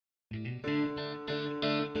I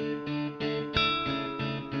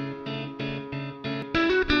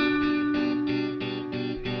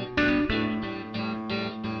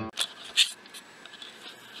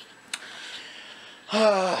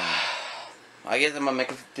guess I'm gonna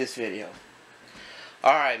make this video.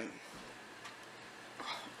 Alright,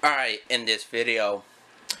 in this video,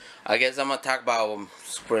 I guess I'm gonna talk about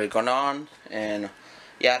what's really going on and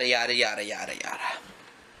yada yada yada yada yada.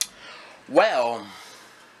 Well,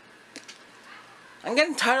 I'm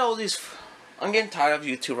getting tired of all these. I'm getting tired of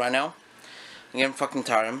YouTube right now. I'm getting fucking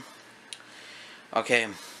tired. Okay,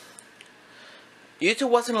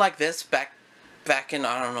 YouTube wasn't like this back in,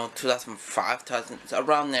 I don't know, 2005, 2000,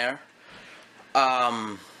 around there.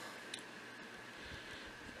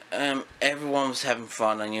 Everyone was having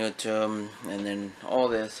fun on YouTube, and then all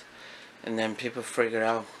this, and then people figured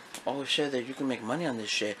out, oh shit, that you can make money on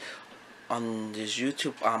this shit, on this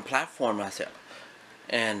YouTube platform. I said,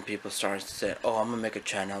 and people started to say, oh, I'm gonna make a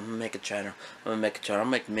channel, I'm gonna make a channel, I'm gonna make a channel, I'm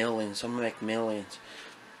gonna make millions, I'm gonna make millions.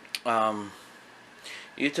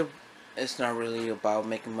 YouTube is not really about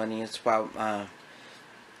making money. It's about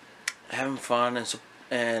having fun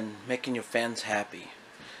and making your fans happy.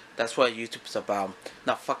 That's what YouTube's about.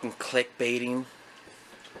 Not fucking clickbaiting.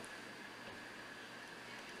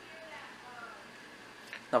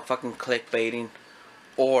 Not fucking clickbaiting.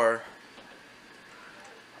 Or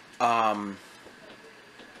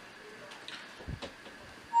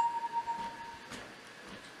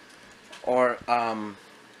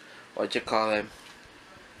what you call it?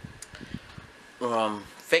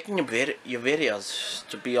 Faking your videos,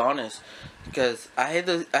 to be honest, because I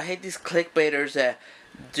hate these clickbaiters that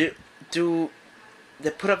they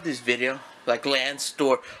put up this video like Lance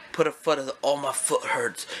Store put a foot of, oh my foot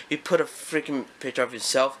hurts. He put a freaking picture of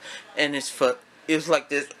himself and his foot. It was like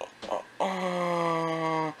this,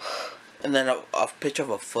 and then a picture of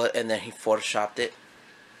a foot, and then he photoshopped it.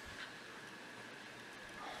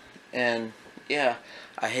 And yeah,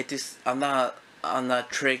 I hate this. I'm not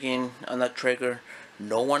trigger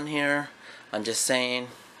no one here. I'm just saying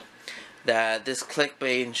that this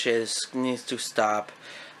clickbait shit needs to stop.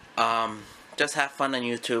 Just have fun on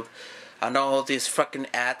YouTube. I know all this fucking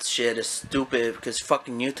ads shit is stupid because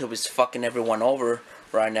fucking YouTube is fucking everyone over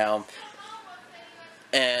right now,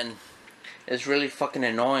 and it's really fucking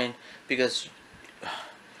annoying because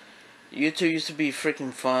YouTube used to be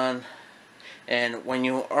freaking fun, and when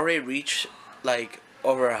you already reach like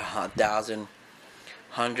over 1,000,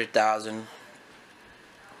 100,000,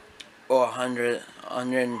 or 100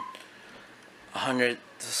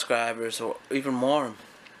 subscribers, or even more,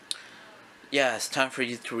 yeah, it's time for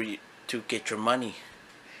you to get your money.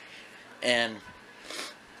 And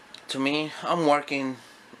to me, I'm working.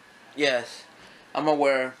 Yes, I'm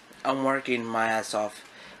aware. I'm working my ass off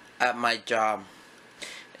at my job,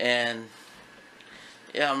 and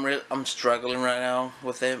yeah, I'm struggling right now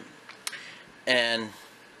with it, and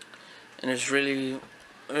it's really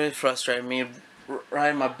frustrating me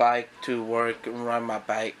riding my bike to work and riding my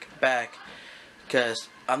bike back, because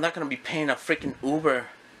I'm not gonna be paying a freaking Uber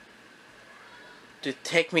to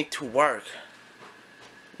take me to work.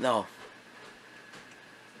 No.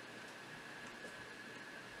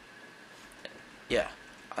 Yeah,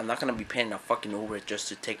 I'm not gonna be paying a fucking Uber just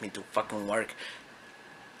to take me to fucking work.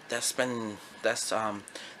 That's 20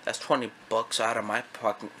 bucks out of my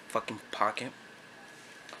fucking pocket.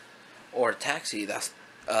 Or a taxi, that's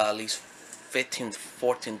at least 15,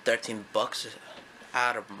 14, 13 bucks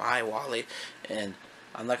out of my wallet, and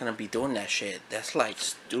I'm not gonna be doing that shit. That's like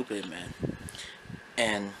stupid, man.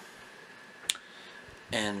 And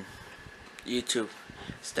YouTube,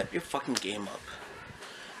 step your fucking game up.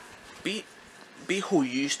 Be who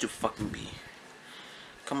you used to fucking be.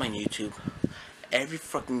 Come on, YouTube. Every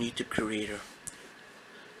fucking YouTube creator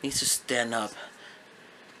needs to stand up.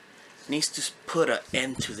 Needs to put an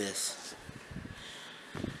end to this.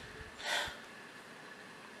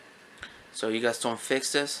 So you guys don't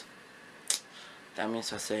fix this, that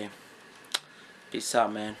means I say peace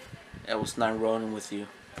out, man. It was not rolling with you.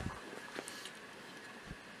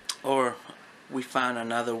 Or we find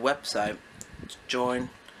another website to join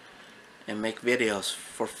and make videos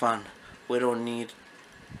for fun. We don't need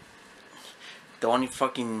the only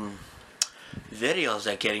fucking videos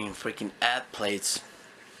that getting freaking ad plates.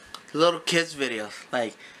 Little kids videos,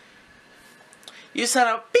 like you set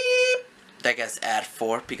up beep, that gets ad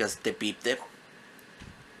for because they beeped it.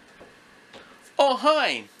 Oh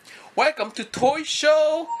hi, welcome to Toy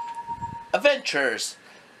Show Adventures.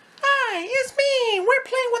 Hi, it's me. We're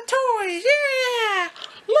playing with toys. Yeah,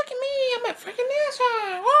 look at me. I'm a freaking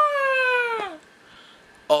asshole. Ah.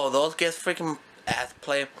 Oh, those get freaking ad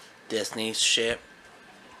play. Disney shit.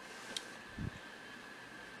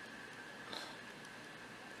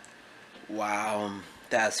 Wow,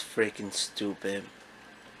 that's freaking stupid.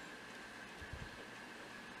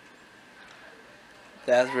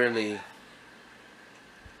 That's really.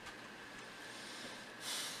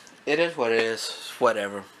 It is what it is.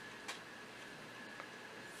 Whatever.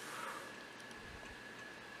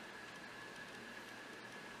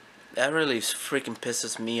 That really freaking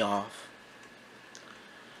pisses me off.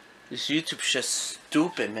 This YouTube's just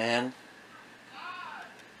stupid, man.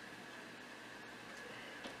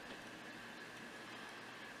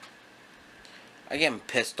 I'm getting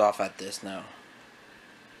pissed off at this now.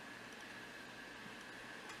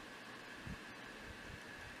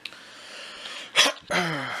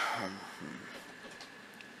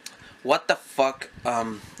 What the fuck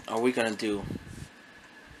are we gonna do?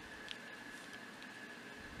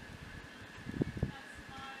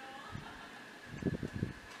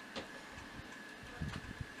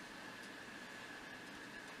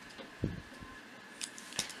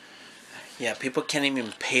 Yeah, people can't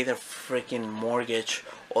even pay their freaking mortgage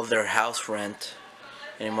or their house rent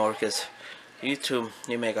anymore because YouTube,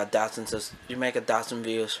 you make a thousand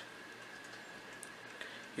views,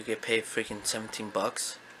 you get paid freaking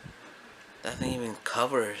 $17. That thing even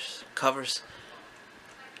covers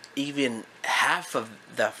even half of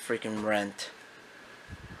that freaking rent.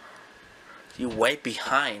 You way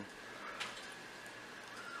behind.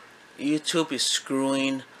 YouTube is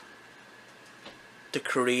screwing the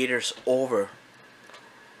creators over.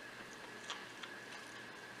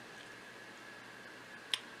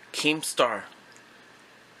 Keemstar,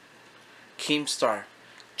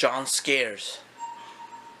 John Scares.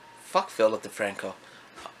 Fuck Philip DeFranco.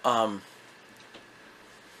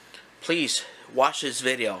 Please watch this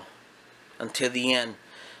video until the end.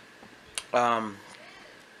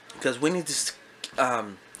 Because we need to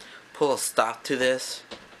pull a stop to this,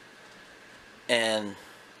 and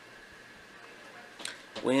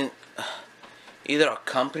either a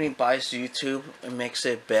company buys YouTube and makes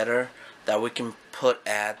it better that we can put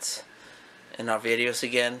ads in our videos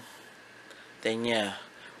again, then yeah,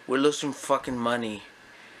 we're losing fucking money.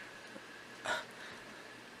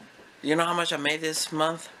 You know how much I made this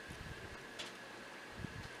month?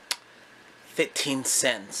 15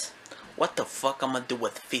 cents. What the fuck I'm gonna do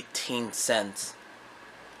with 15 cents?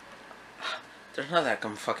 There's nothing I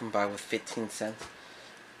can fucking buy with 15 cents.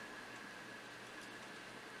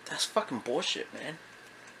 That's fucking bullshit, man.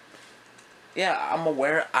 Yeah, I'm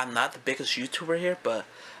aware I'm not the biggest YouTuber here, but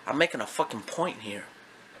I'm making a fucking point here.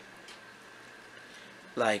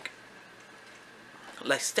 Like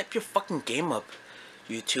step your fucking game up,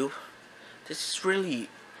 YouTube. This is really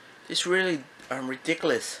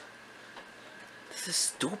ridiculous. This is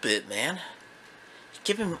stupid, man.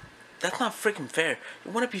 Give him. That's not freaking fair.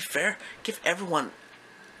 You want to be fair? Give everyone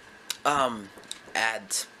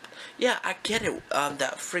ads. Yeah, I get it.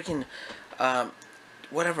 That freaking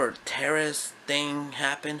whatever terrorist thing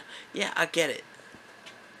happened. Yeah, I get it.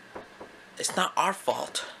 It's not our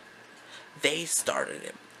fault. They started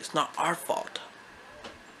it. It's not our fault.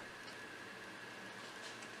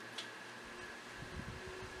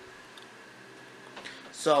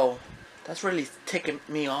 So that's really ticking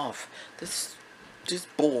me off. This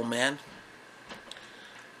bull, man.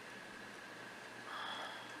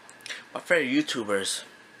 My favorite YouTubers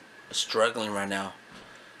are struggling right now.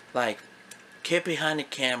 Like, kid behind the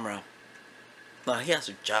camera. Now he has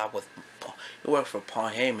a job with. He works for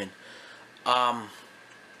Paul Heyman.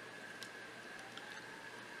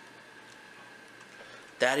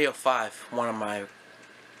 Daddy of Five, one of my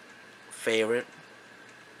favorite.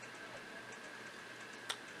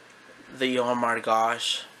 The Oh My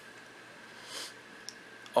Gosh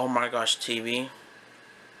TV.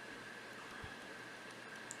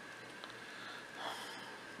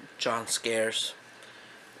 John Scares.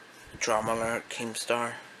 Drama Alert,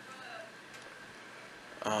 Keemstar.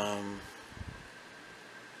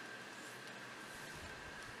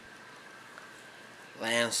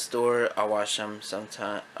 Lance Stewart, I watch him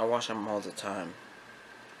sometime. I watch him all the time.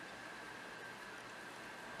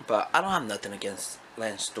 But I don't have nothing against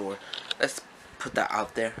Lance Stewart. Let's put that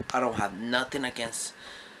out there. I don't have nothing against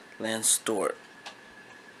Lance Stewart.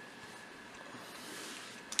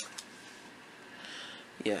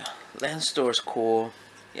 Yeah, Lance Stewart's cool.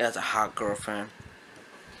 He has a hot girlfriend.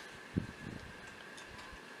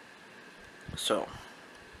 So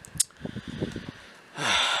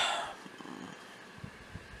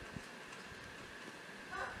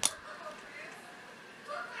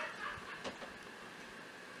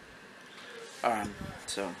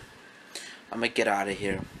so I'm gonna get out of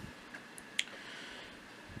here.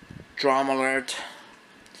 Drama Alert,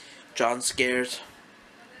 John Scares.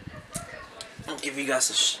 I'm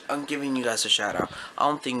giving you guys a shout out. I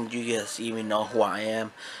don't think you guys even know who I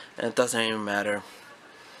am, and it doesn't even matter.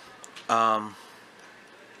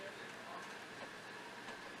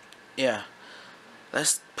 Yeah,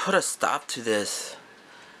 let's put a stop to this.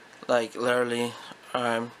 Like literally.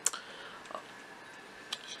 Alright,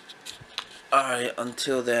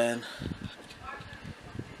 until then,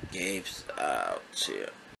 Gabe's out. See ya.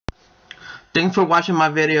 Thanks for watching my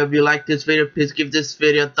video. If you like this video, please give this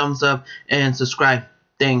video a thumbs up and subscribe.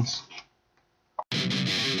 Thanks.